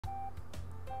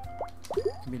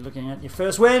You'll be looking at your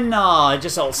first win. Oh, it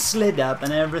just all slid up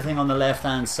and everything on the left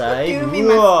hand side. Give me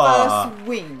my first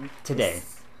win. Today.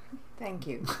 Thank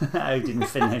you. I didn't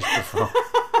finish before.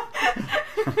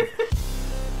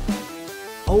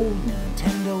 Old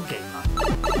Nintendo Gamer.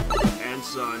 And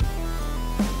son.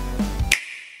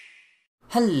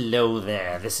 Hello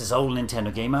there, this is Old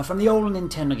Nintendo Gamer from the Old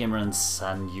Nintendo Gamer and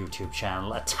Son YouTube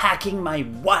channel, attacking my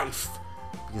wife,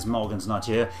 because Morgan's not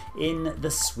here, in the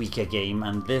Suika game,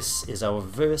 and this is our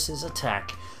versus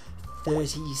attack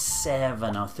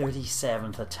 37 or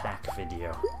 37th attack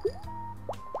video.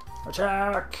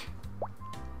 Attack!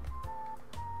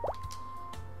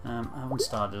 I haven't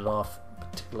started off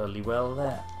particularly well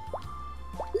there.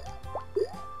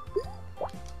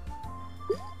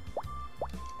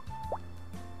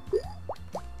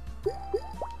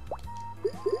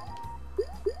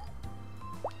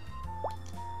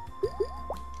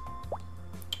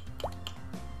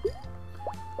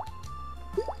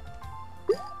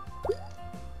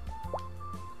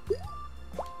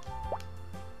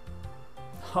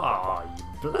 Ha, you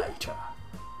blighter.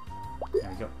 There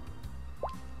we go.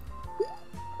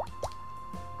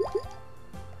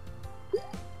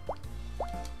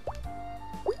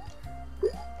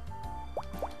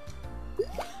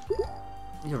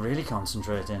 You're really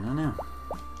concentrating, I know.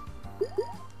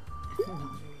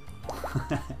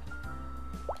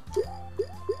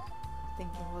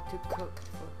 Thinking what to cook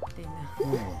for dinner.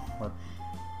 Well,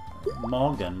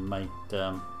 Morgan might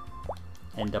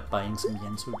end up buying some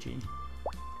yensuji.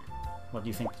 What do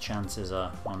you think the chances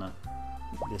are on it?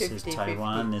 This 50, is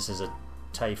Taiwan, 50. this is a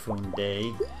typhoon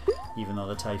day, even though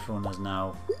the typhoon has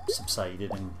now subsided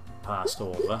and passed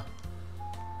over.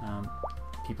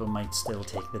 People might still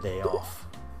take the day off.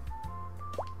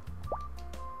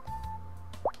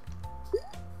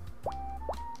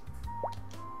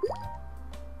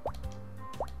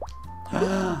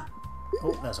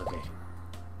 Oh, that's okay.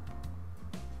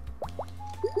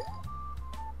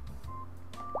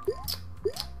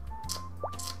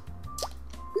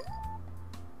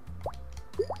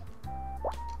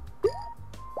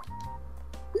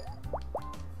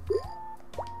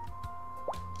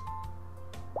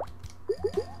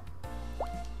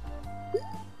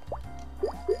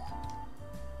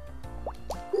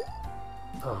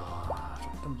 Oh,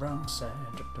 took the wrong side,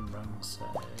 took the wrong side.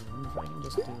 I wonder if I can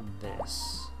just do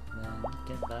this, then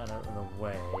get that out of the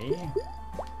way.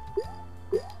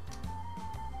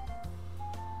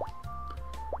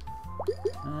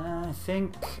 I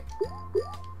think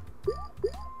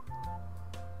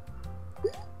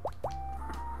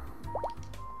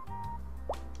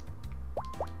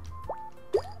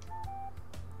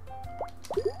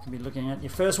you'll be looking at your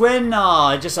first win. Oh,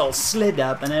 it just all slid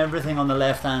up and everything on the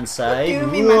left hand side.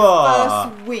 Give me my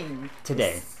first win.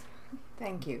 Today.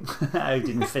 Thank you. I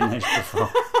didn't finish before.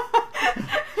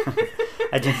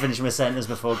 I didn't finish my sentence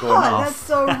before going off. That's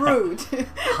so rude.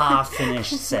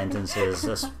 Half-finished sentences.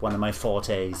 That's one of my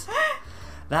fortes.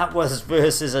 That was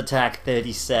versus attack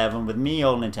 37 with me,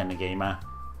 Old Nintendo Gamer,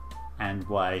 and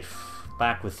wife.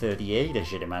 Back with 38, I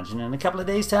should imagine, in a couple of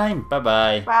days' time.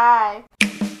 Bye-bye. Bye.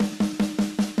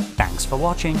 Thanks for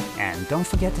watching, and don't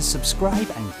forget to subscribe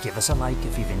and give us a like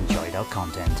if you've enjoyed our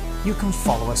content. You can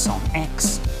follow us on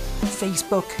X,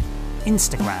 Facebook,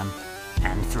 Instagram,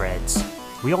 and Threads.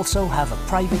 We also have a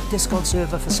private Discord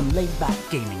server for some laid-back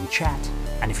gaming chat,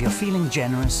 and if you're feeling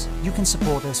generous, you can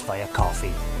support us via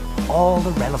Ko-fi. All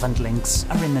the relevant links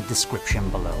are in the description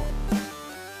below.